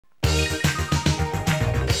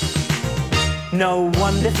No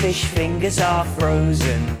wonder fish fingers are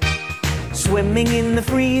frozen, swimming in the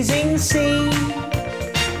freezing sea.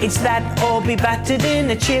 It's that or be battered in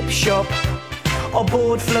a chip shop, or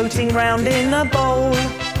bored floating round in a bowl.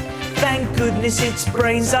 Thank goodness its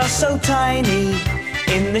brains are so tiny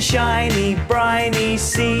in the shiny, briny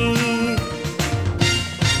sea.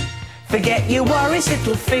 Forget your worries,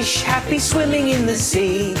 little fish, happy swimming in the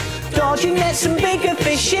sea, dodging nets and bigger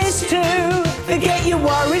fishes too. Forget your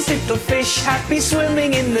worries, little fish, happy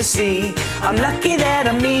swimming in the sea. I'm lucky that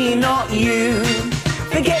I'm me, not you.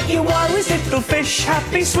 Forget your worries, little fish,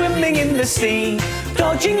 happy swimming in the sea,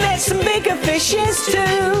 dodging nets and bigger fishes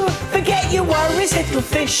too. Forget your worries, little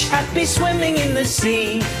fish, happy swimming in the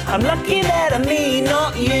sea. I'm lucky that I'm me,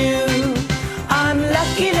 not you. I'm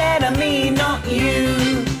lucky that I'm me, not you.